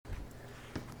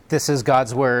This is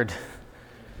God's Word.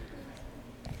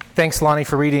 Thanks, Lonnie,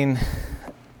 for reading.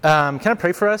 Can I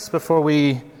pray for us before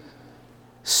we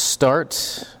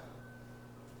start?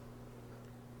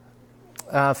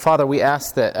 Father, we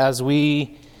ask that as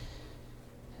we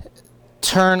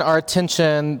turn our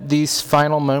attention these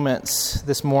final moments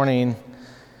this morning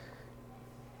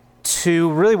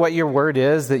to really what your Word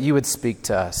is, that you would speak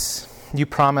to us. You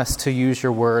promise to use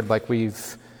your Word like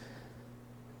we've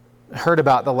heard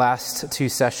about the last two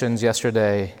sessions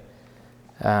yesterday,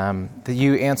 that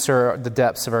you answer the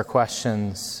depths of our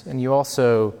questions, and you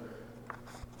also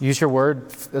use your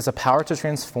word as a power to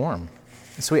transform.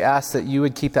 And so we ask that you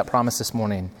would keep that promise this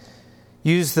morning.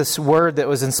 Use this word that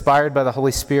was inspired by the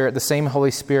Holy Spirit, the same Holy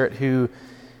Spirit who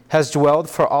has dwelled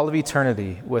for all of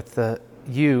eternity with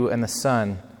you and the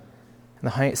Son, and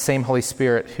the same Holy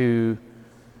Spirit who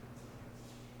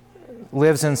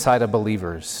lives inside of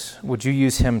believers. Would you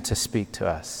use him to speak to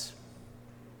us?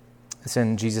 It's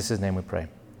in Jesus' name we pray.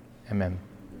 Amen.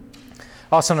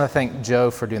 Also, I want to thank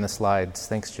Joe for doing the slides.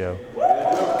 Thanks, Joe.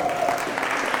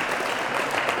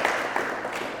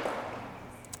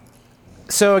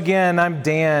 So again, I'm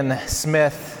Dan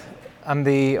Smith. I'm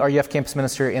the RUF campus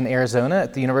minister in Arizona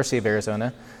at the University of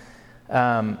Arizona.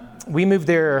 We moved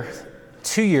there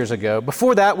 2 years ago.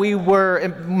 Before that,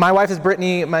 my wife is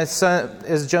Brittany, my son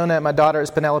is Jonah, my daughter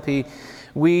is Penelope.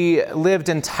 We lived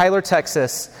in Tyler,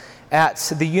 Texas, at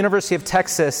the University of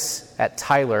Texas at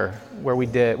Tyler, where we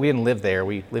didn't live there,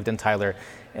 we lived in Tyler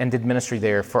and did ministry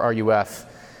there for RUF.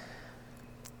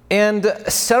 And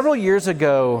several years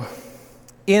ago,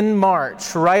 in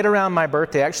March, right around my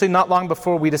birthday, actually not long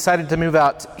before we decided to move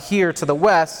out here to the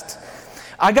west,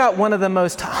 I got one of the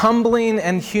most humbling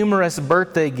and humorous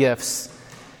birthday gifts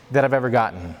that I've ever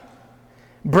gotten.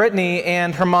 Brittany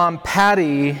and her mom,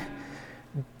 Patty,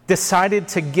 decided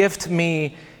to gift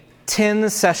me 10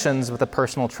 sessions with a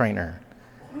personal trainer.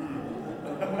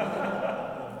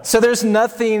 So there's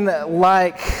nothing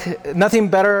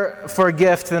better for a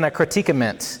gift than a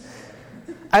criticament.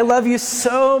 I love you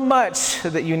so much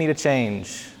that you need a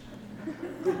change.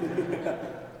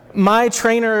 My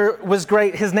trainer was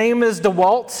great. His name is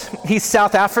DeWalt. He's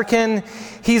South African.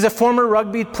 He's a former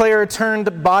rugby player turned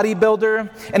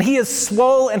bodybuilder. And he is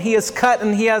swole and he is cut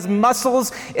and he has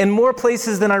muscles in more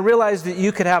places than I realized that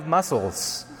you could have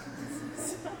muscles.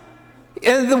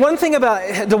 And the one thing about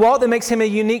DeWalt that makes him a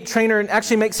unique trainer and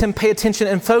actually makes him pay attention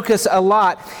and focus a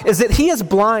lot is that he is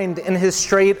blind in his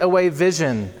straightaway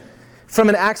vision from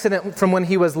an accident from when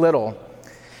he was little.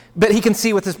 But he can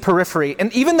see with his periphery.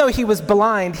 And even though he was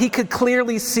blind, he could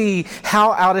clearly see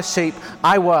how out of shape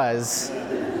I was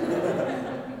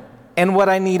and what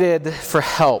I needed for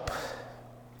help.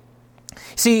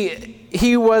 See,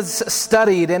 he was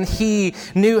studied and he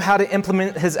knew how to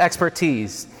implement his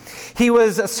expertise. He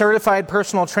was a certified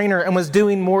personal trainer and was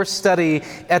doing more study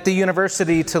at the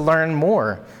university to learn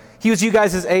more. He was you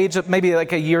guys' age, maybe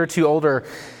like a year or two older.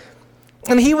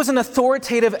 And he was an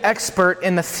authoritative expert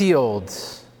in the field.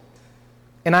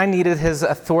 And I needed his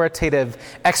authoritative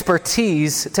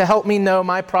expertise to help me know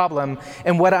my problem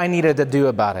and what I needed to do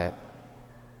about it.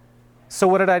 So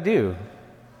what did I do?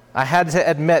 I had to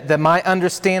admit that my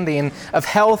understanding of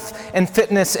health and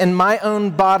fitness in my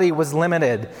own body was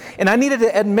limited. And I needed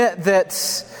to admit that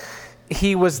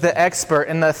he was the expert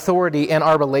and the authority in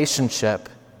our relationship.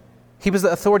 He was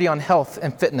the authority on health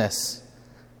and fitness.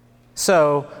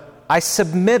 So I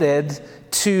submitted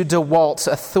to DeWalt's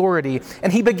authority,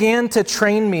 and he began to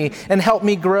train me and help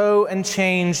me grow and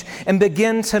change and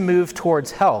begin to move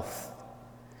towards health.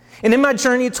 And in my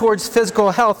journey towards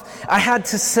physical health, I had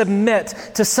to submit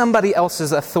to somebody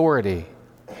else's authority.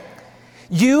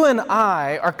 You and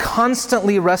I are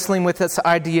constantly wrestling with this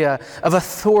idea of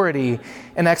authority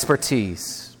and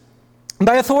expertise.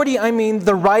 By authority, I mean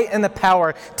the right and the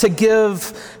power to give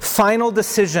final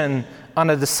decision on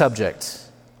a subject.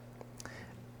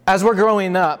 As we're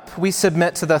growing up, we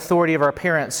submit to the authority of our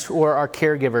parents or our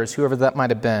caregivers, whoever that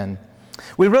might have been.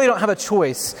 We really don't have a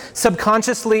choice.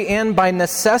 Subconsciously and by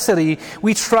necessity,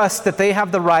 we trust that they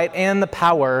have the right and the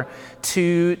power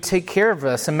to take care of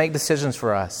us and make decisions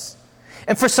for us.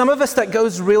 And for some of us, that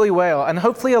goes really well, and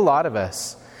hopefully a lot of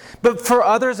us. But for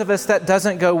others of us, that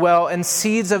doesn't go well, and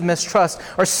seeds of mistrust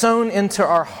are sown into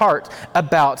our heart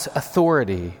about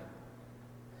authority.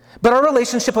 But our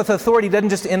relationship with authority doesn't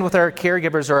just end with our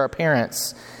caregivers or our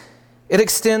parents. It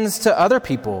extends to other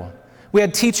people. We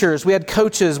had teachers, we had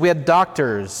coaches, we had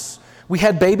doctors, we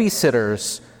had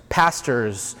babysitters,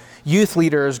 pastors, youth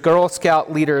leaders, Girl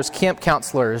Scout leaders, camp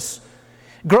counselors.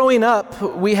 Growing up,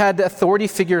 we had authority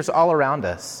figures all around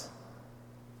us.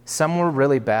 Some were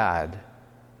really bad,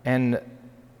 and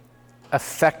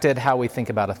affected how we think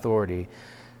about authority.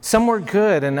 Some were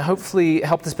good and hopefully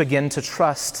helped us begin to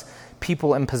trust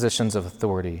people in positions of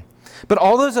authority. But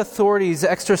all those authorities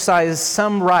exercise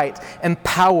some right and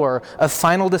power of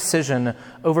final decision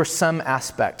over some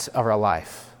aspect of our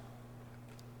life.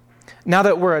 Now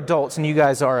that we're adults, and you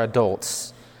guys are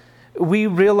adults, we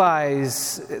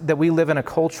realize that we live in a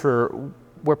culture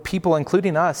where people,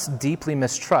 including us, deeply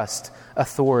mistrust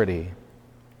authority.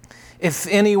 If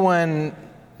anyone,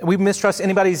 we mistrust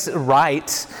anybody's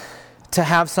right to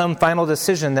have some final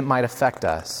decision that might affect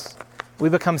us. We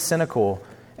become cynical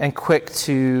and quick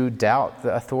to doubt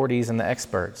the authorities and the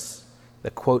experts, the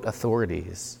quote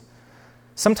authorities.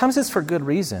 Sometimes it's for good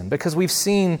reason, because we've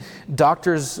seen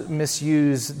doctors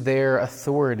misuse their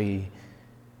authority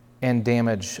and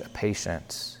damage a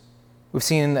patient. We've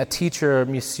seen a teacher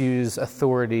misuse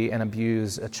authority and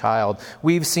abuse a child.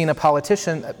 We've seen a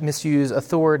politician misuse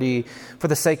authority for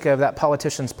the sake of that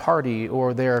politician's party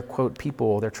or their, quote,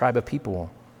 people, their tribe of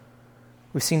people.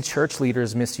 We've seen church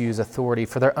leaders misuse authority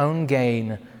for their own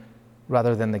gain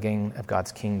rather than the gain of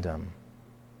God's kingdom.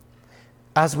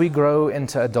 As we grow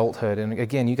into adulthood, and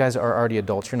again, you guys are already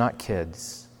adults, you're not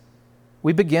kids,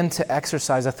 we begin to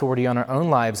exercise authority on our own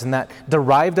lives, and that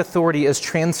derived authority is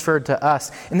transferred to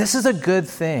us. And this is a good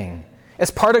thing.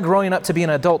 As part of growing up to be an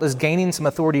adult is gaining some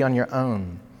authority on your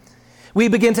own. We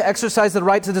begin to exercise the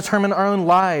right to determine our own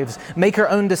lives, make our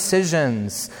own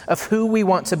decisions of who we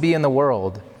want to be in the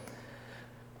world.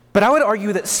 But I would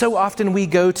argue that so often we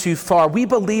go too far. We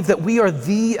believe that we are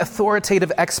the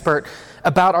authoritative expert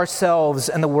about ourselves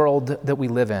and the world that we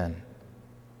live in.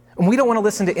 And we don't want to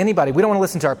listen to anybody. We don't want to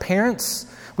listen to our parents.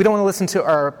 We don't want to listen to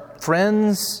our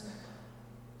friends.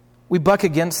 We buck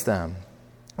against them.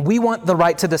 We want the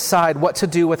right to decide what to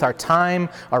do with our time,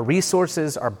 our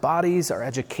resources, our bodies, our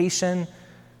education.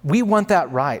 We want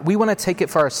that right. We want to take it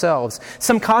for ourselves.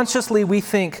 Subconsciously, we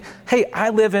think, hey, I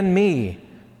live in me.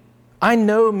 I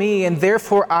know me, and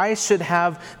therefore I should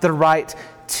have the right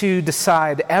to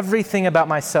decide everything about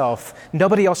myself.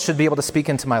 Nobody else should be able to speak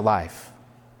into my life.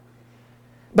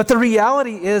 But the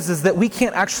reality is that we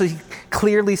can't actually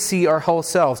clearly see our whole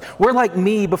selves. We're like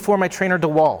me before my trainer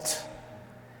DeWalt,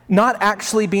 not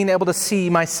actually being able to see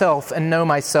myself and know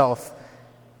myself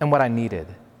and what I needed.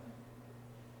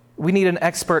 We need an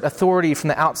expert authority from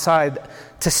the outside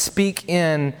to speak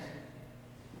in,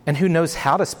 and who knows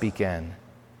how to speak in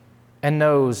and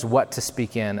knows what to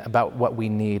speak in about what we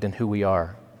need and who we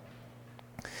are.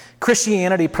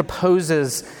 Christianity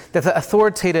proposes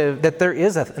that there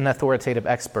is an authoritative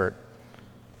expert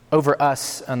over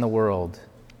us and the world.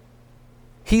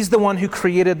 He's the one who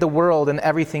created the world and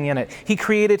everything in it. He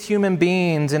created human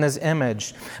beings in his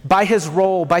image. By his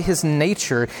role, by his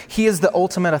nature, he is the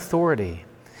ultimate authority.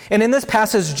 And in this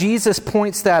passage, Jesus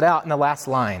points that out in the last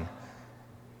line.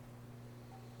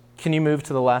 Can you move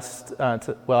to the last,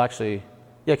 can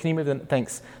you move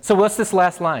thanks. So what's this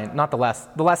last line? Not the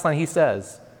last line he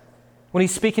says. When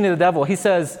he's speaking to the devil, he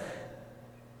says,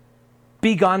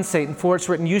 "Be gone, Satan, for it's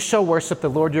written, you shall worship the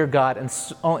Lord your God, and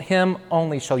him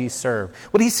only shall you serve."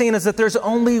 What he's saying is that there's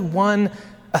only one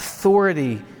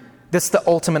authority that's the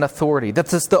ultimate authority,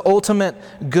 that's the ultimate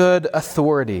good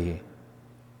authority.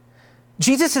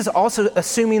 Jesus is also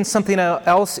assuming something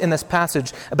else in this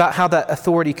passage about how that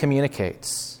authority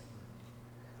communicates.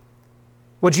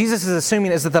 What Jesus is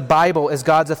assuming is that the Bible is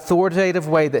God's authoritative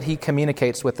way that he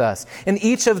communicates with us. In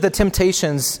each of the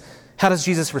temptations, how does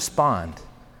Jesus respond?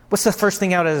 What's the first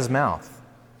thing out of his mouth?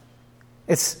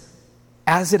 It's,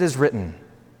 as it is written,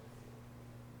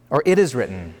 or it is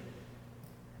written. And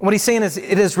what he's saying is,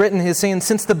 it is written. He's saying,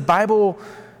 since the Bible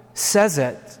says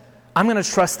it, I'm going to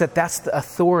trust that that's the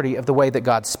authority of the way that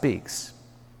God speaks.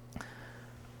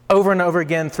 Over and over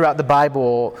again throughout the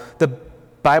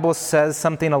Bible says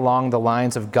something along the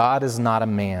lines of God is not a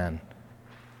man.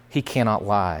 He cannot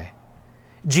lie.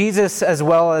 Jesus, as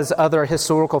well as other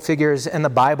historical figures in the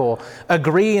Bible,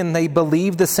 agree and they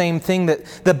believe the same thing, that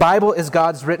the Bible is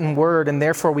God's written word and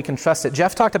therefore we can trust it.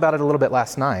 Jeff talked about it a little bit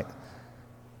last night.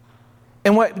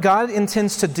 And what God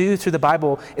intends to do through the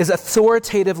Bible is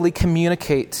authoritatively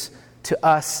communicate to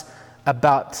us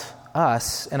about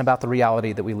us and about the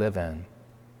reality that we live in.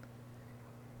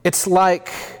 It's like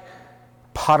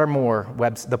the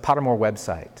Pottermore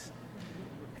website.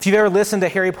 If you've ever listened to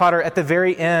Harry Potter, at the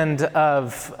very end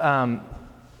of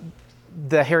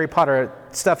the Harry Potter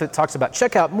stuff it talks about,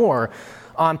 check out more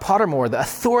on Pottermore, the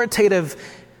authoritative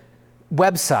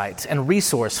website and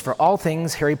resource for all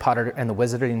things Harry Potter and the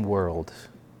Wizarding World.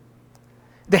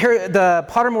 The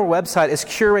Pottermore website is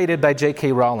curated by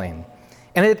J.K. Rowling,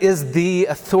 and it is the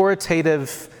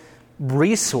authoritative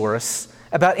resource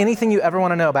about anything you ever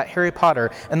want to know about Harry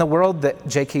Potter and the world that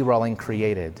J.K. Rowling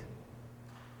created.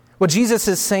 What Jesus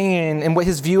is saying and what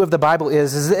his view of the Bible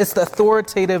is it's the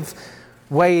authoritative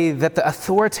way that the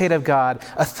authoritative God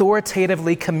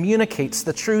authoritatively communicates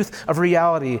the truth of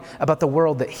reality about the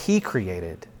world that he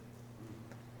created.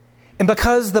 And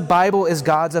because the Bible is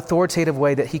God's authoritative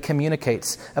way that he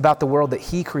communicates about the world that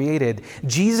he created,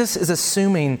 Jesus is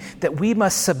assuming that we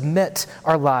must submit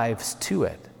our lives to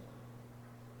it.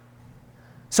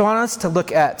 So I want us to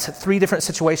look at 3 different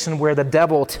situations where the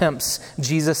devil tempts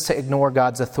Jesus to ignore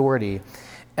God's authority,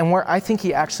 and where I think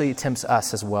he actually tempts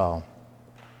us as well.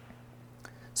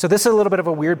 So this is a little bit of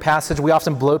a weird passage. We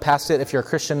often blow past it if you're a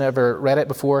Christian and ever read it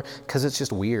before, because it's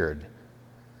just weird.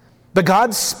 But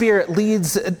God's Spirit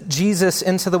leads Jesus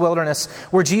into the wilderness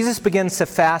where Jesus begins to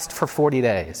fast for 40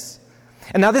 days.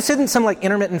 And now this isn't some like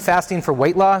intermittent fasting for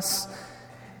weight loss.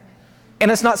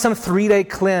 And it's not some 3-day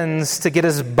cleanse to get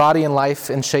his body and life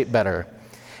in shape better.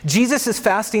 Jesus is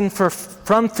fasting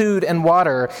from food and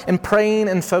water and praying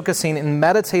and focusing and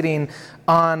meditating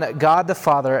on God the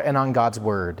Father and on God's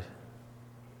Word.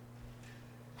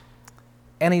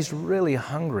 And he's really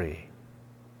hungry.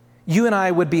 You and I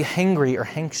would be hangry or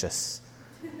anxious.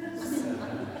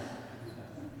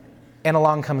 And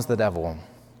along comes the devil.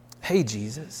 Hey,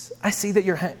 Jesus, I see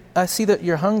that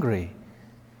you're hungry.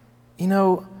 You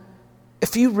know,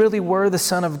 if you really were the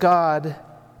Son of God,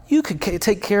 you could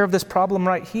take care of this problem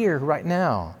right here, right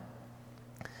now.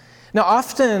 Now,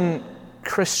 often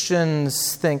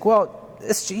Christians think, well,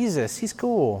 it's Jesus. He's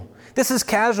cool. This is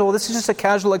casual. This is just a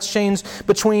casual exchange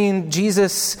between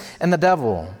Jesus and the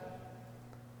devil.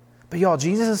 But y'all,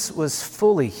 Jesus was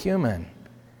fully human.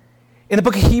 In the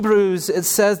book of Hebrews, it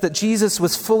says that Jesus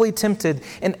was fully tempted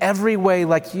in every way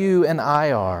like you and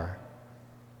I are.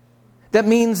 That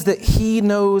means that he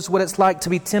knows what it's like to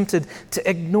be tempted to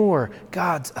ignore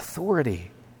God's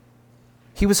authority.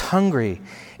 He was hungry,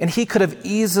 and he could have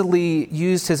easily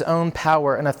used his own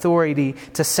power and authority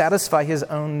to satisfy his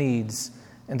own needs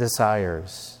and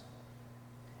desires.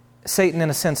 Satan, in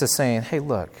a sense, is saying, hey,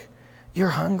 look, you're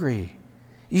hungry.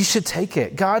 You should take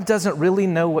it. God doesn't really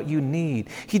know what you need.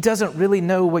 He doesn't really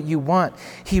know what you want.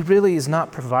 He really is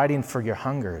not providing for your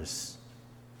hungers.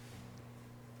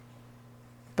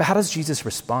 But how does Jesus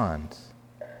respond?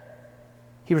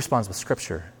 He responds with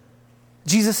Scripture.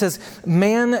 Jesus says,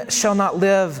 man shall not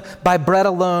live by bread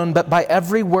alone, but by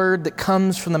every word that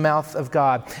comes from the mouth of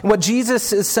God. And what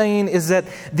Jesus is saying is that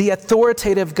the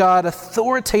authoritative God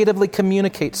authoritatively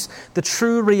communicates the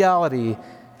true reality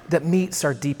that meets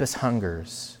our deepest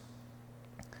hungers.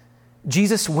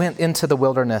 Jesus went into the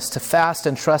wilderness to fast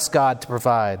and trust God to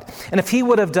provide. And if he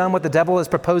would have done what the devil is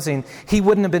proposing, he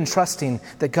wouldn't have been trusting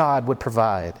that God would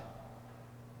provide.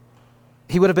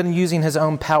 He would have been using his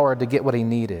own power to get what he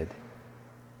needed.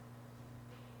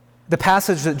 The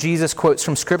passage that Jesus quotes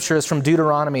from Scripture is from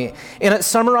Deuteronomy, and it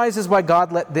summarizes why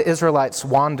God let the Israelites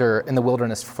wander in the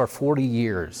wilderness for 40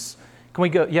 years. Can we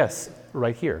go? Yes,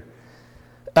 right here.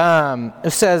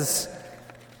 It says,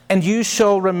 and you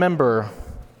shall remember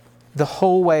the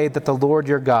whole way that the Lord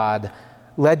your God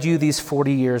led you these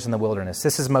 40 years in the wilderness.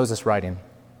 This is Moses writing.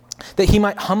 That he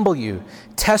might humble you,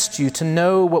 test you to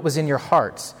know what was in your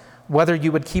hearts, whether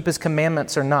you would keep his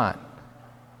commandments or not.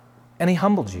 And he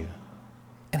humbled you,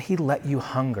 and he let you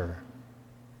hunger.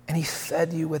 And he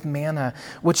fed you with manna,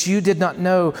 which you did not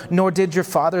know, nor did your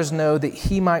fathers know, that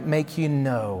he might make you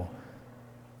know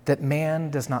that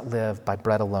man does not live by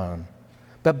bread alone,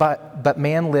 but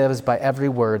man lives by every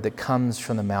word that comes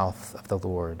from the mouth of the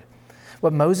Lord.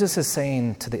 What Moses is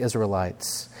saying to the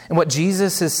Israelites, and what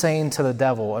Jesus is saying to the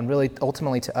devil, and really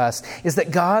ultimately to us, is that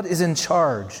God is in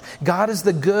charge. God is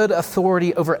the good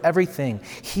authority over everything.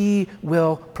 He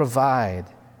will provide.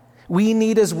 We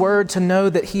need his word to know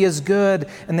that he is good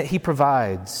and that he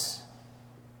provides.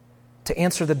 To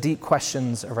answer the deep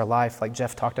questions of our life, like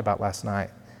Jeff talked about last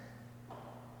night.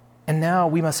 And now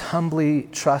we must humbly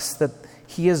trust that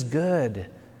he is good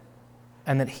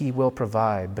and that he will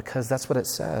provide, because that's what it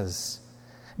says.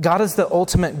 God is the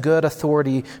ultimate good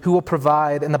authority who will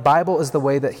provide, and the Bible is the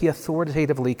way that he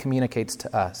authoritatively communicates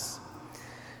to us.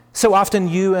 So often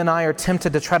you and I are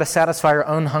tempted to try to satisfy our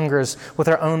own hungers with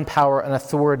our own power and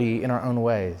authority in our own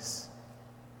ways,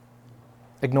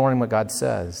 ignoring what God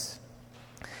says.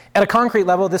 At a concrete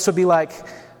level, this would be like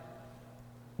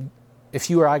if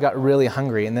you or I got really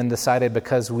hungry and then decided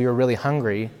because we were really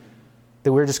hungry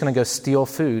that we're just going to go steal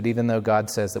food, even though God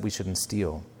says that we shouldn't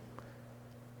steal.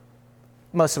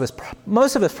 Most of us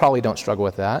probably don't struggle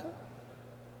with that.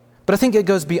 But I think it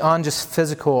goes beyond just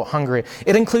physical hunger.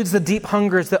 It includes the deep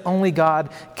hungers that only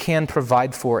God can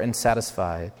provide for and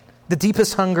satisfy. The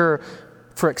deepest hunger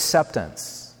for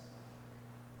acceptance,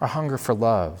 our hunger for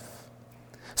love.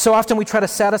 So often we try to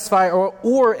satisfy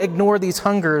or ignore these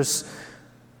hungers,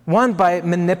 one, by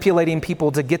manipulating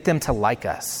people to get them to like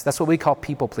us. That's what we call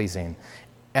people pleasing.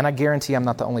 And I guarantee I'm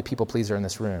not the only people pleaser in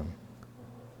this room.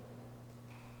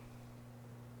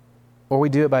 Or we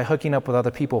do it by hooking up with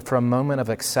other people for a moment of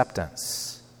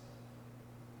acceptance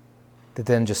that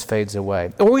then just fades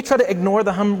away. Or we try to ignore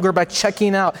the hunger by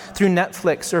checking out through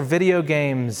Netflix or video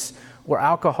games or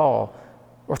alcohol,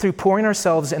 or through pouring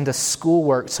ourselves into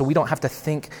schoolwork so we don't have to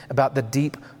think about the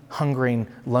deep, hungering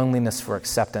loneliness for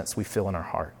acceptance we feel in our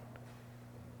heart.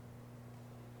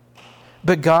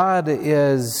 But God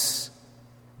is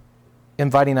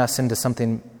inviting us into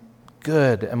something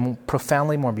good and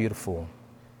profoundly more beautiful.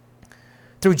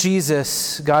 Through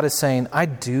Jesus, God is saying, I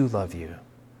do love you.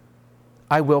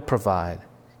 I will provide.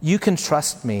 You can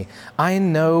trust me. I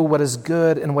know what is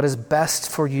good and what is best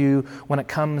for you when it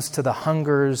comes to the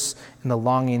hungers and the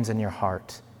longings in your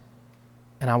heart.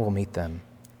 And I will meet them.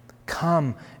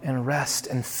 Come and rest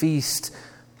and feast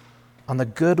on the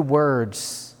good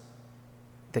words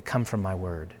that come from my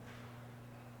word.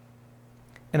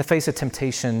 In the face of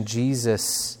temptation,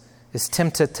 Jesus is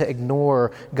tempted to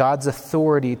ignore God's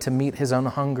authority to meet his own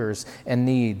hungers and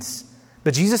needs.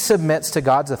 But Jesus submits to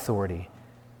God's authority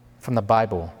from the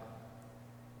Bible,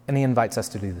 and he invites us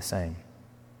to do the same.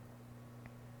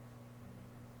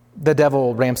 The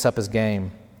devil ramps up his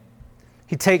game.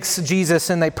 He takes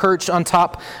Jesus and they perch on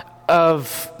top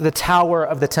of the tower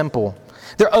of the temple.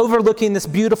 They're overlooking this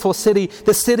beautiful city,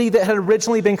 the city that had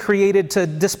originally been created to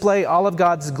display all of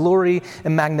God's glory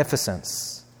and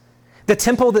magnificence. The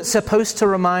temple that's supposed to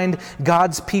remind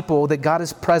God's people that God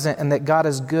is present and that God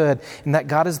is good and that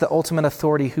God is the ultimate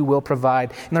authority who will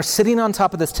provide. And they're sitting on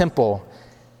top of this temple,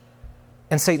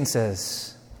 and Satan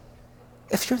says,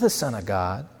 if you're the Son of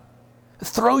God,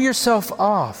 throw yourself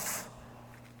off.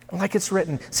 Like it's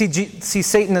written. See,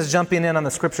 Satan is jumping in on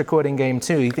the scripture quoting game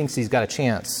too. He thinks he's got a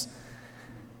chance.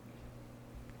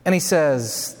 And he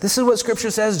says, this is what Scripture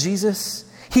says, Jesus.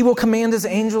 He will command his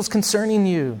angels concerning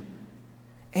you.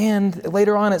 And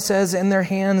later on it says, in their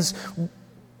hands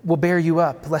will bear you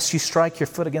up, lest you strike your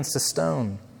foot against a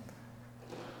stone.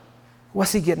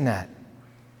 What's he getting at?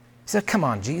 He said, come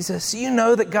on, Jesus. You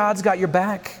know that God's got your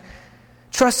back.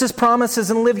 Trust his promises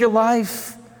and live your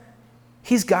life.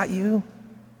 He's got you.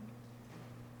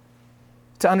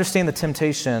 To understand the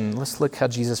temptation, let's look how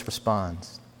Jesus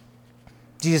responds.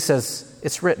 Jesus says,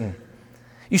 it's written,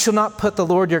 you shall not put the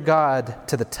Lord your God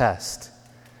to the test.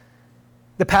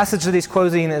 The passage that he's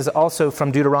quoting is also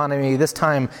from Deuteronomy. This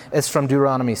time it's from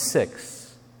Deuteronomy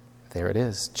 6. There it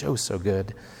is. Joe's so good.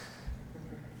 It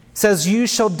says, you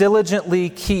shall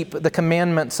diligently keep the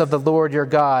commandments of the Lord your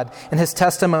God and his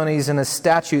testimonies and his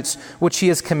statutes which he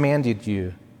has commanded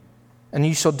you. And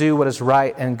you shall do what is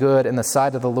right and good in the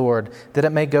sight of the Lord, that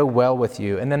it may go well with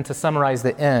you. And then to summarize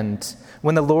the end,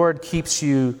 when the Lord keeps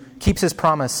his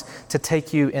promise to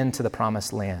take you into the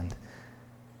promised land.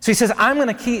 So he says, I'm going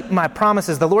to keep my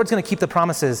promises. The Lord's going to keep the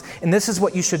promises. And this is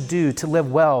what you should do to live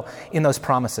well in those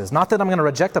promises. Not that I'm going to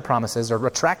reject the promises or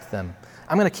retract them.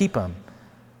 I'm going to keep them.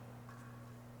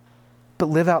 But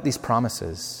live out these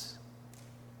promises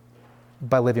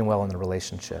by living well in the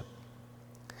relationship.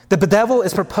 The devil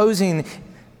is proposing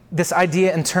this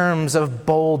idea in terms of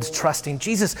bold trusting.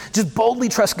 Jesus, just boldly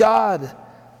trust God.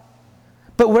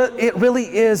 But what it really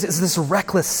is this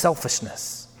reckless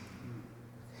selfishness.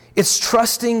 It's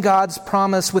trusting God's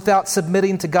promise without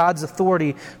submitting to God's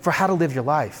authority for how to live your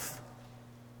life.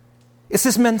 It's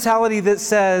this mentality that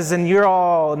says,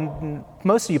 and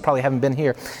most of you probably haven't been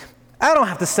here, I don't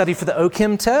have to study for the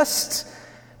OChem test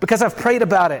because I've prayed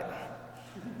about it.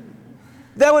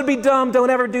 That would be dumb. Don't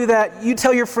ever do that. You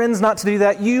tell your friends not to do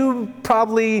that. You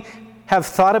probably have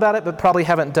thought about it, but probably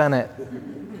haven't done it.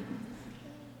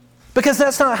 Because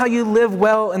that's not how you live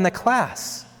well in the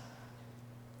class.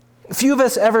 Few of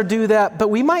us ever do that, but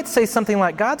we might say something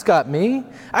like, God's got me.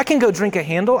 I can go drink a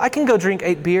handle. I can go drink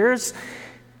 8 beers.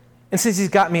 And since he's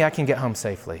got me, I can get home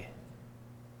safely.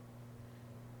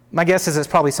 My guess is it's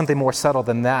probably something more subtle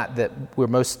than that we're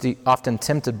most often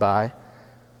tempted by.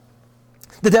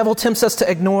 The devil tempts us to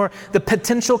ignore the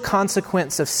potential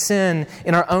consequence of sin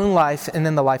in our own life and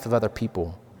in the life of other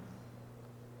people.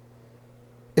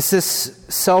 It's this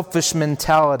selfish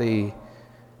mentality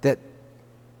that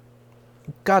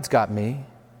God's got me.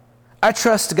 I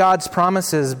trust God's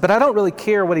promises, but I don't really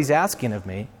care what he's asking of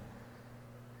me.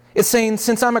 It's saying,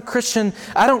 since I'm a Christian,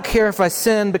 I don't care if I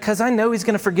sin because I know he's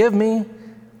going to forgive me.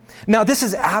 Now, this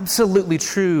is absolutely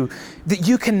true, that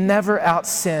you can never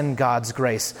out-sin God's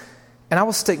grace. And I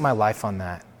will stake my life on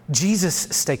that. Jesus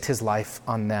staked his life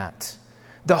on that.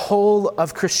 The whole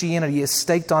of Christianity is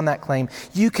staked on that claim.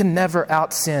 You can never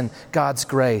out-sin God's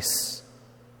grace.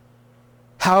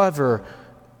 However,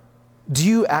 do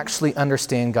you actually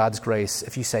understand God's grace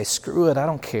if you say, screw it, I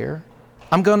don't care.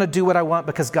 I'm going to do what I want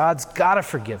because God's got to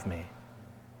forgive me?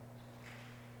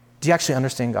 Do you actually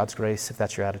understand God's grace if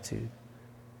that's your attitude?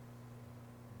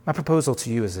 My proposal to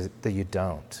you is that you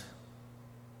don't.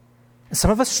 And some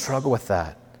of us struggle with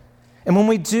that. And when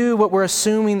we do, what we're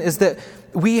assuming is that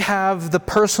we have the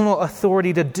personal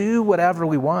authority to do whatever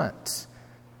we want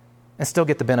and still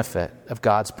get the benefit of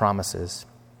God's promises.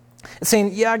 And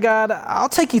saying, yeah, God, I'll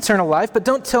take eternal life, but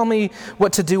don't tell me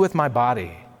what to do with my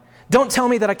body. Don't tell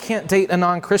me that I can't date a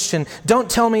non-Christian. Don't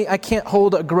tell me I can't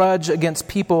hold a grudge against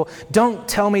people. Don't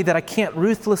tell me that I can't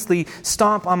ruthlessly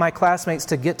stomp on my classmates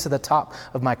to get to the top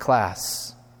of my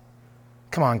class.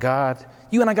 Come on, God.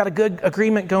 You and I got a good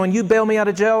agreement going. You bail me out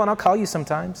of jail and I'll call you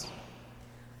sometimes.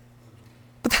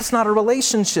 But that's not a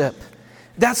relationship.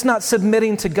 That's not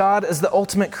submitting to God as the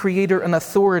ultimate creator and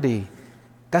authority.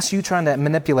 That's you trying to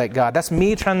manipulate God. That's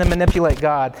me trying to manipulate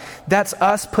God. That's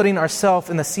us putting ourselves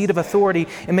in the seat of authority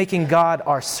and making God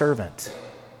our servant.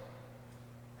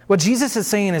 What Jesus is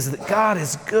saying is that God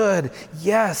is good.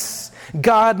 Yes,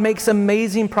 God makes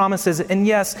amazing promises. And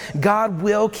yes, God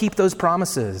will keep those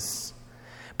promises.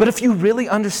 But if you really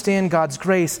understand God's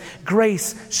grace,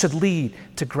 grace should lead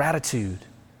to gratitude.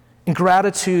 And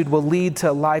gratitude will lead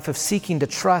to a life of seeking to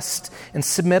trust and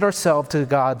submit ourselves to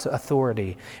God's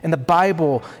authority. And the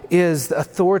Bible is the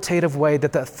authoritative way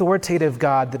that the authoritative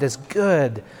God that is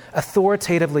good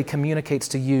authoritatively communicates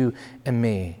to you and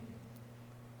me.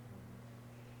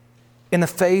 In the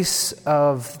face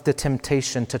of the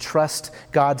temptation to trust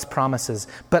God's promises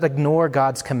but ignore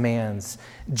God's commands,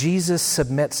 Jesus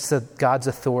submits to God's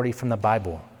authority from the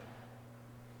Bible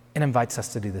and invites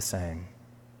us to do the same.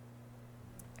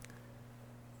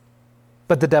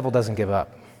 But the devil doesn't give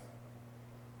up.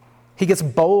 He gets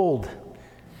bold.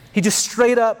 He just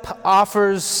straight up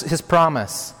offers his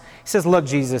promise. He says, look,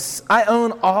 Jesus, I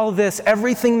own all this,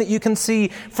 everything that you can see,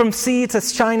 from sea to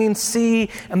shining sea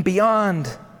and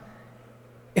beyond.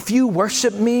 If you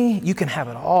worship me, you can have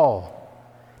it all.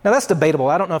 Now that's debatable.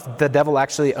 I don't know if the devil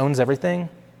actually owns everything,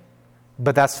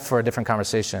 but that's for a different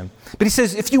conversation. But he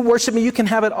says, if you worship me, you can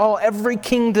have it all. Every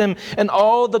kingdom and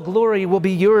all the glory will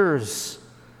be yours.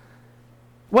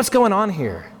 What's going on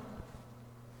here?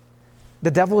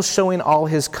 The devil is showing all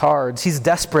his cards. He's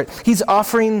desperate. He's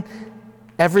offering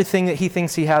everything that he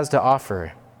thinks he has to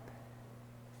offer.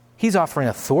 He's offering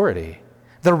authority,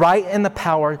 the right and the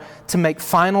power to make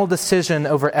final decision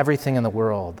over everything in the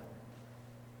world.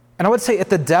 And I would say at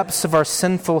the depths of our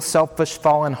sinful, selfish,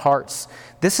 fallen hearts,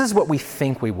 this is what we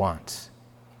think we want.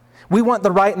 We want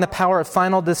the right and the power of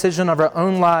final decision of our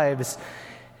own lives,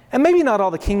 and maybe not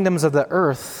all the kingdoms of the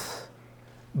earth,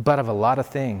 but of a lot of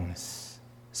things,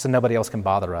 so nobody else can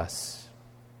bother us.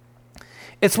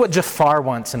 It's what Jafar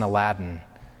wants in Aladdin,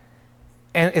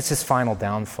 and it's his final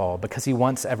downfall because he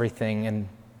wants everything and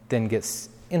then gets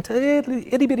into an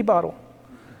itty-bitty bottle.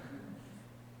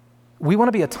 We want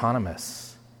to be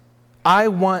autonomous. I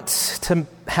want to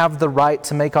have the right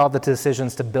to make all the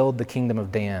decisions to build the kingdom of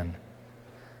Dan.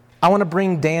 I want to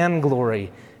bring Dan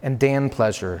glory and Dan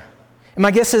pleasure. And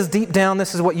my guess is deep down,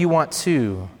 this is what you want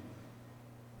too.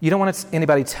 You don't want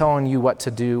anybody telling you what to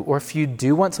do, or if you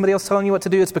do want somebody else telling you what to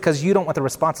do, it's because you don't want the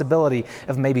responsibility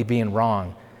of maybe being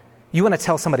wrong. You want to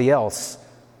tell somebody else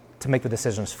to make the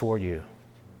decisions for you.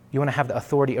 You want to have the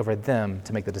authority over them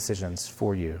to make the decisions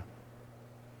for you.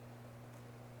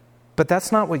 But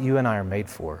that's not what you and I are made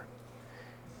for.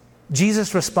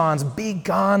 Jesus responds, "Be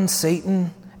gone,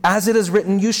 Satan. As it is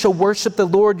written, you shall worship the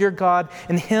Lord your God,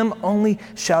 and him only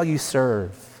shall you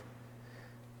serve."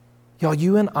 Y'all,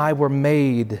 you and I were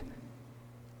made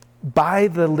by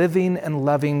the living and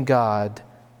loving God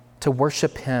to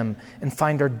worship him and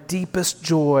find our deepest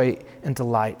joy and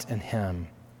delight in him,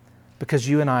 because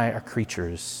you and I are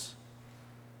creatures.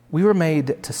 We were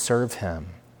made to serve him.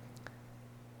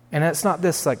 And it's not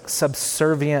this like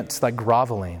subservient, like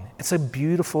groveling. It's a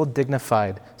beautiful,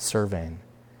 dignified serving.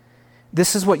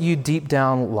 This is what you deep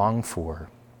down long for.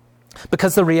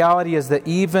 Because the reality is that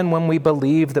even when we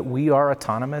believe that we are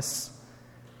autonomous,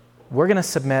 we're going to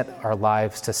submit our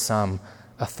lives to some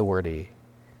authority.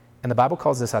 And the Bible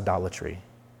calls this idolatry.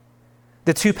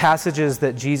 The two passages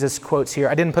that Jesus quotes here,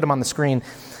 I didn't put them on the screen,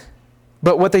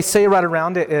 but what they say right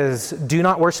around it is, do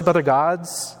not worship other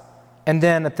gods. And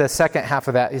then at the second half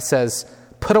of that, it says,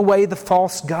 put away the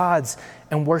false gods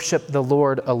and worship the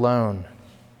Lord alone.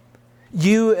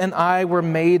 You and I were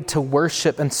made to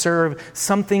worship and serve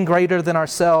something greater than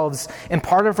ourselves. And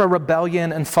part of our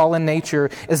rebellion and fallen nature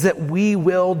is that we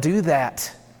will do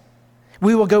that.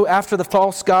 We will go after the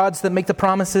false gods that make the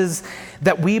promises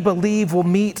that we believe will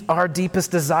meet our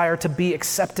deepest desire to be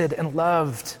accepted and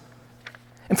loved.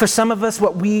 And for some of us,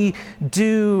 what we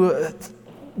do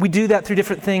that through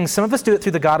different things. Some of us do it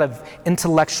through the God of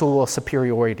intellectual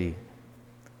superiority.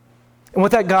 And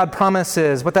what that God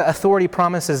promises, what that authority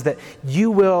promises, that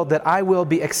I will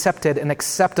be accepted and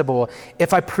acceptable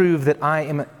if I prove that I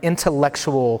am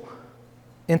intellectually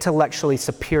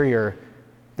superior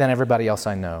than everybody else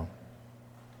I know.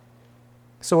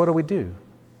 So what do?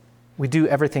 We do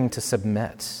everything to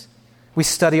submit. We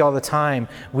study all the time.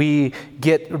 We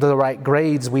get the right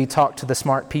grades. We talk to the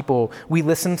smart people. We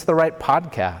listen to the right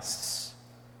podcasts.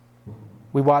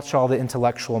 We watch all the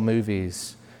intellectual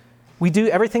movies. We do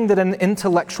everything that an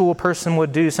intellectual person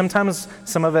would do. Sometimes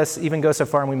some of us even go so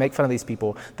far and we make fun of these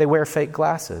people. They wear fake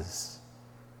glasses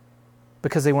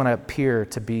because they want to appear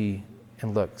to be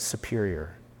and look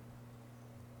superior.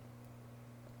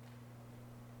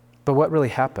 But what really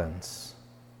happens?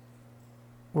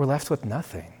 We're left with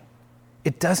nothing.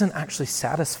 It doesn't actually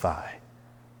satisfy.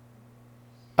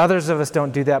 Others of us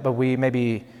don't do that, but we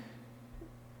maybe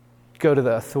go to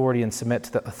the authority and submit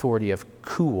to the authority of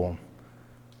cool.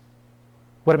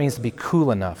 What it means to be cool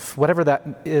enough, whatever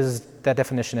that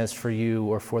definition is for you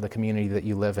or for the community that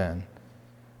you live in.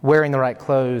 Wearing the right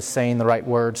clothes, saying the right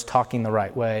words, talking the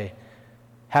right way,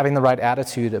 having the right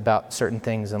attitude about certain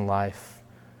things in life.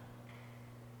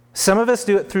 Some of us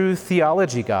do it through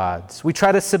theology gods. We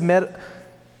try to submit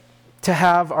to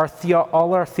have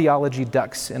all our theology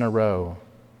ducks in a row.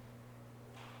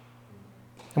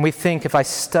 And we think if I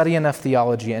study enough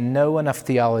theology and know enough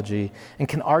theology and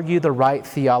can argue the right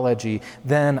theology,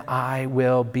 then I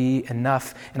will be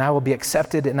enough and I will be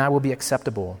accepted and I will be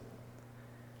acceptable.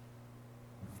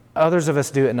 Others of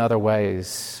us do it in other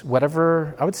ways.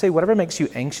 Whatever makes you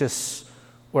anxious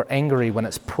or angry when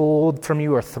it's pulled from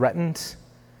you or threatened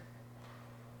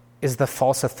is the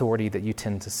false authority that you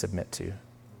tend to submit to.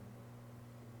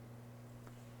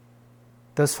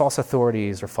 Those false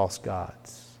authorities are false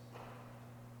gods.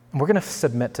 And we're going to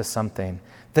submit to something.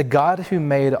 The God who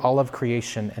made all of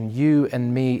creation and you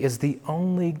and me is the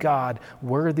only God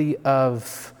worthy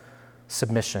of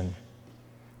submission,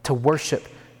 to worship,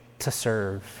 to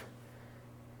serve.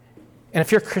 And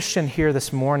if you're a Christian here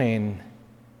this morning,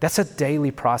 that's a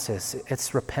daily process.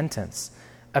 It's repentance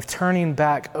of turning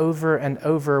back over and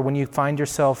over when you find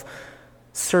yourself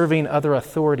serving other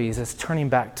authorities. It's turning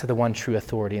back to the one true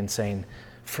authority and saying,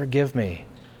 forgive me,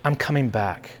 I'm coming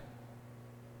back.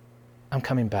 I'm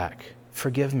coming back.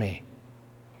 Forgive me.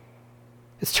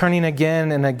 It's turning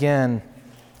again and again.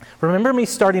 Remember me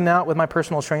starting out with my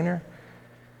personal trainer?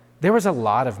 There was a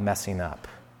lot of messing up.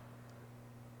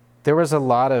 There was a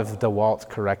lot of DeWalt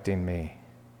correcting me.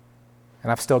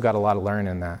 And I've still got a lot to learn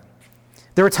in that.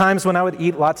 There were times when I would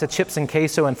eat lots of chips and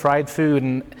queso and fried food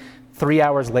and 3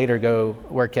 hours later go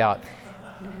work out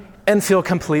and feel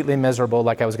completely miserable,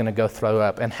 like I was going to go throw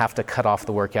up and have to cut off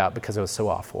the workout because it was so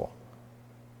awful.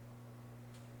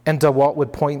 And DeWalt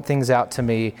would point things out to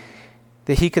me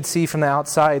that he could see from the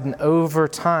outside, and over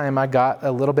time I got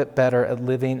a little bit better at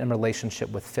living in relationship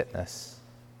with fitness.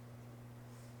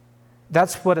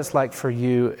 That's what it's like for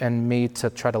you and me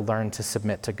to try to learn to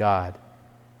submit to God.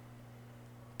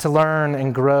 To learn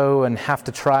and grow and have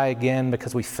to try again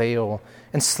because we fail.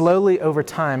 And slowly over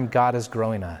time, God is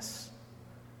growing us.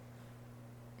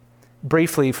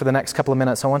 Briefly, for the next couple of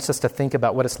minutes, I want us to think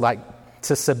about what it's like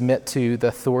to submit to the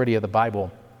authority of the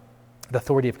Bible, the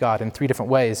authority of God in 3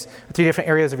 different ways, 3 different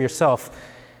areas of yourself,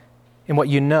 in what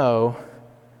you know,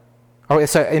 or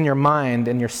in your mind,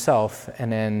 in yourself,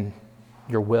 and in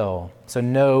your will. So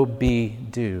know, be,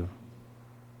 do.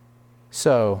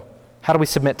 So, how do we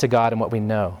submit to God in what we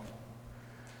know?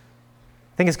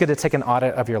 I think it's good to take an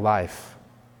audit of your life.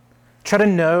 Try to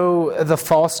know the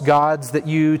false gods that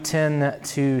you tend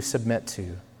to submit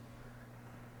to,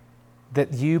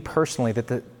 that you personally, that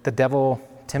the devil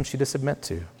tempts you to submit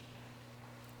to.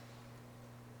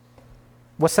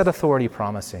 What's that authority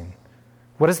promising?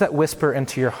 What does that whisper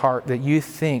into your heart that you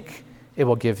think it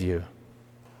will give you?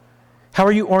 How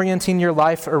are you orienting your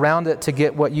life around it to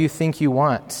get what you think you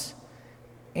want?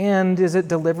 And is it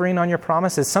delivering on your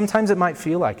promises? Sometimes it might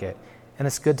feel like it, and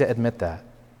it's good to admit that.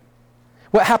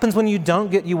 What happens when you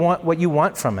don't get what you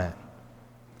want from it?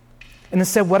 And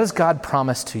instead, what does God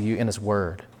promise to you in His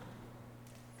Word?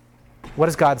 What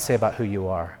does God say about who you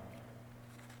are?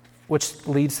 Which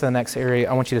leads to the next area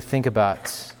I want you to think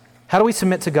about. How do we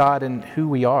submit to God in who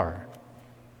we are?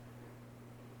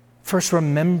 First,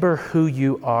 remember who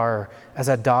you are as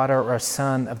a daughter or a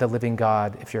son of the living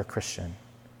God if you're a Christian.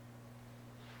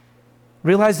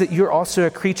 Realize that you're also a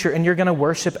creature and you're going to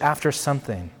worship after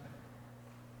something.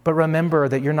 But remember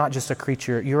that you're not just a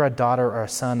creature, you're a daughter or a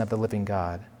son of the living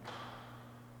God.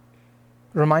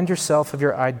 Remind yourself of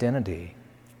your identity.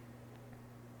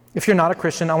 If you're not a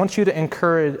Christian, I want to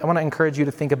encourage you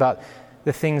to think about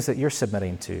the things that you're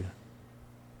submitting to.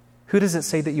 Who does it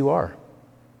say that you are?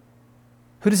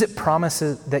 Who does it promise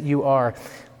that you are?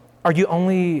 Are you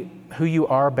only who you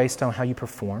are based on how you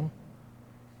perform?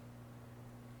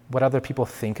 What other people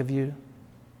think of you?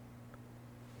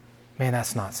 Man,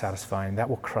 that's not satisfying. That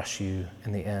will crush you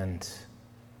in the end.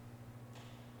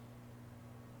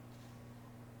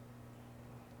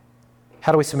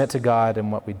 How do we submit to God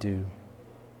in what we do?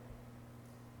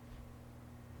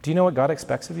 Do you know what God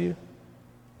expects of you?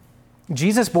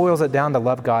 Jesus boils it down to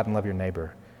love God and love your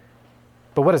neighbor.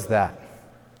 But what is that?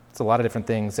 It's a lot of different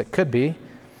things. It could be.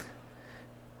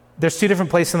 There's two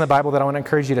different places in the Bible that I want to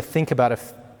encourage you to think about.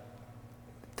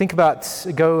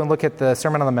 Go and look at the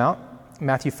Sermon on the Mount,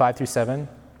 Matthew 5-7.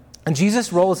 And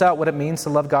Jesus rolls out what it means to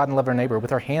love God and love our neighbor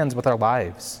with our hands, with our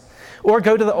lives. Or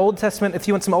go to the Old Testament. If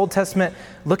you want some Old Testament,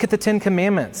 look at the Ten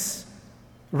Commandments.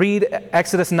 Read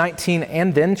Exodus 19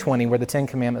 and then 20 where the Ten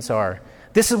Commandments are.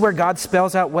 This is where God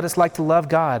spells out what it's like to love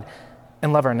God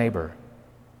and love our neighbor.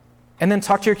 And then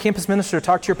talk to your campus minister,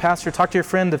 talk to your pastor, talk to your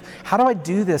friend of, how do I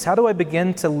do this? How do I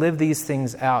begin to live these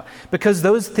things out? Because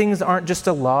those things aren't just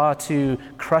a law to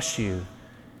crush you.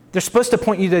 They're supposed to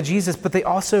point you to Jesus, but they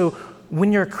also,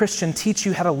 when you're a Christian, teach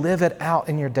you how to live it out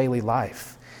in your daily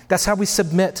life. That's how we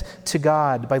submit to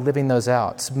God, by living those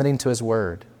out, submitting to His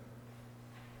Word.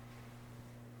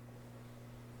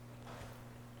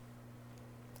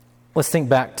 Let's think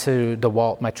back to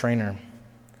DeWalt, my trainer.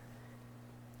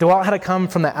 DeWalt had to come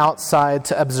from the outside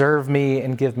to observe me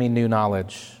and give me new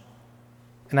knowledge,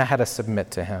 and I had to submit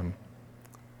to him.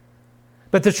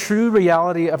 But the true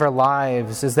reality of our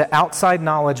lives is that outside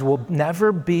knowledge will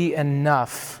never be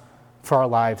enough for our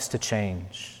lives to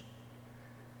change.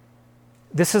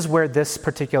 This is where this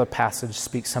particular passage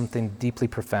speaks something deeply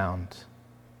profound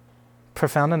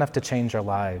enough to change our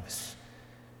lives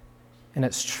in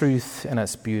its truth and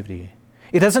its beauty.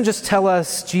 It doesn't just tell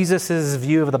us Jesus'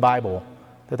 view of the Bible,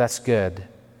 that's good.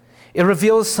 It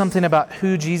reveals something about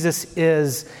who Jesus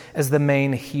is as the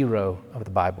main hero of the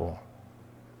Bible.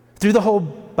 Through the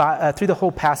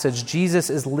whole passage, Jesus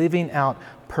is living out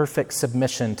perfect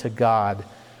submission to God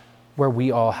where we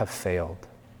all have failed.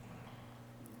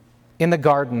 In the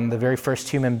garden, the very first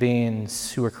human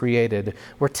beings who were created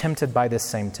were tempted by this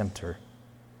same tempter.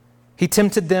 He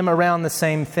tempted them around the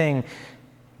same thing,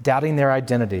 doubting their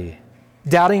identity,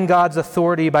 doubting God's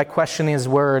authority by questioning His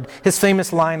Word. His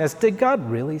famous line is, "Did God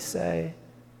really say?"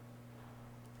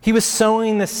 He was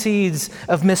sowing the seeds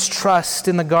of mistrust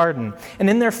in the garden. And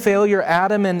in their failure,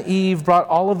 Adam and Eve brought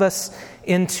all of us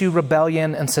into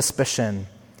rebellion and suspicion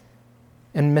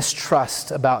and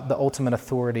mistrust about the ultimate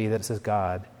authority that is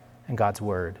God and God's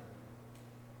Word.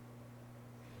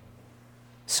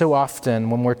 So often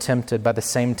when we're tempted by the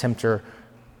same tempter,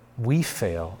 we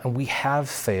fail, and we have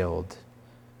failed,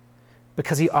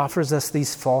 because he offers us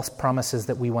these false promises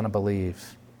that we want to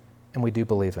believe, and we do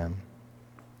believe him.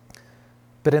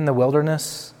 But in the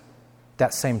wilderness,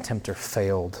 that same tempter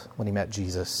failed when he met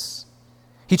Jesus.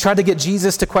 He tried to get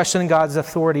Jesus to question God's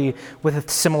authority with a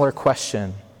similar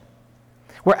question.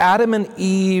 Where Adam and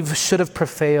Eve should have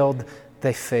prevailed,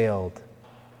 they failed.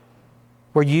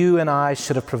 Where you and I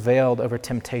should have prevailed over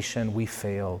temptation, we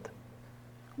failed.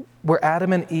 Where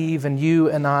Adam and Eve and you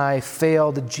and I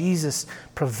failed, Jesus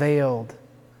prevailed.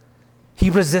 He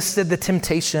resisted the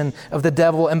temptation of the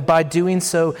devil, and by doing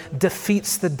so,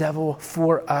 defeats the devil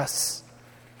for us.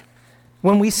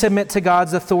 When we submit to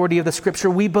God's authority of the Scripture,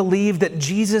 we believe that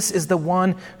Jesus is the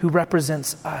one who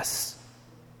represents us.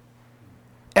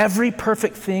 Every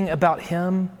perfect thing about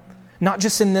him, not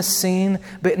just in this scene,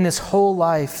 but in his whole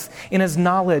life, in his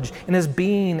knowledge, in his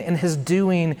being, in his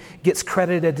doing, gets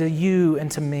credited to you and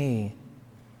to me.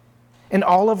 And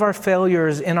all of our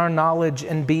failures in our knowledge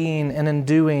and being and in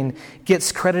doing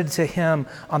gets credited to him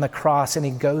on the cross, and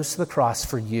he goes to the cross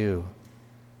for you.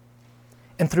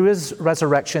 And through his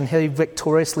resurrection, he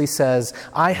victoriously says,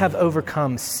 I have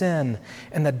overcome sin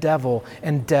and the devil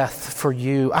and death for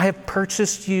you. I have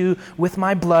purchased you with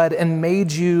my blood and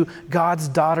made you God's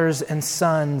daughters and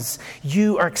sons.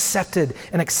 You are accepted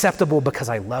and acceptable because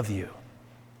I love you.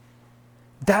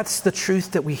 That's the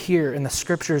truth that we hear in the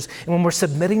Scriptures. And when we're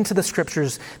submitting to the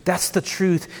Scriptures, that's the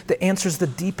truth that answers the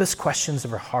deepest questions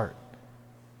of our heart.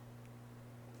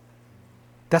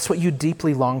 That's what you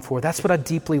deeply long for. That's what I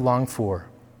deeply long for.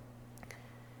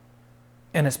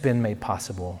 And it's been made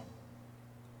possible.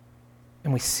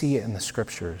 And we see it in the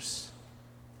scriptures.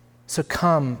 So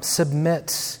come,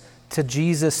 submit to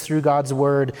Jesus through God's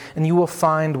word, and you will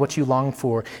find what you long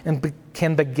for and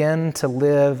can begin to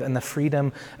live in the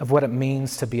freedom of what it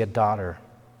means to be a daughter,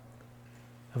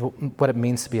 of what it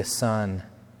means to be a son.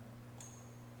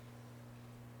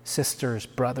 Sisters,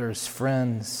 brothers,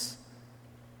 friends,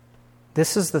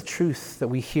 this is the truth that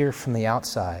we hear from the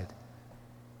outside.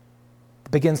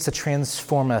 It begins to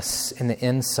transform us in the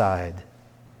inside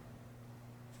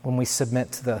when we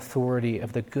submit to the authority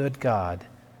of the good God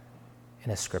in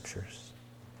His scriptures.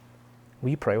 Will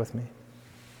you pray with me?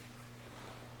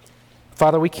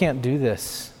 Father, we can't do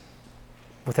this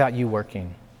without you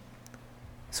working.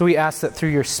 So we ask that through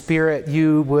your Spirit,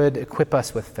 you would equip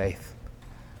us with faith.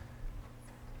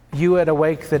 You would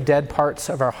awake the dead parts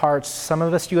of our hearts. Some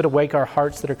of us, you would awake our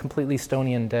hearts that are completely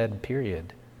stony and dead,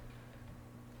 period.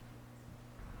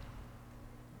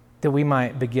 That we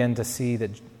might begin to see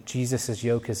that Jesus'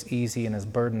 yoke is easy and his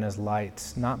burden is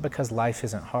light, not because life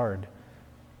isn't hard,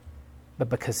 but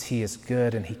because he is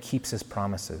good and he keeps his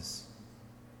promises.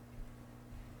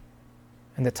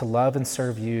 And that to love and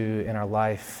serve you in our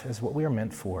life is what we are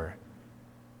meant for.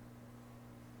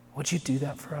 Would you do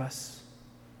that for us?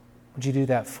 Would you do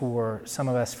that for some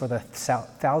of us for the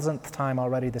 1,000th time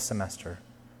already this semester?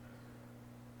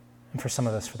 And for some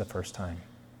of us for the first time.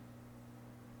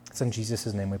 It's in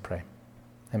Jesus' name we pray.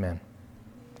 Amen.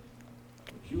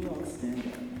 You all stand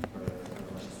up for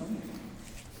the last song.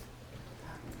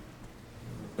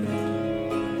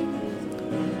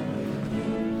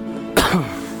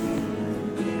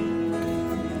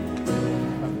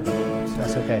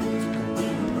 That's okay.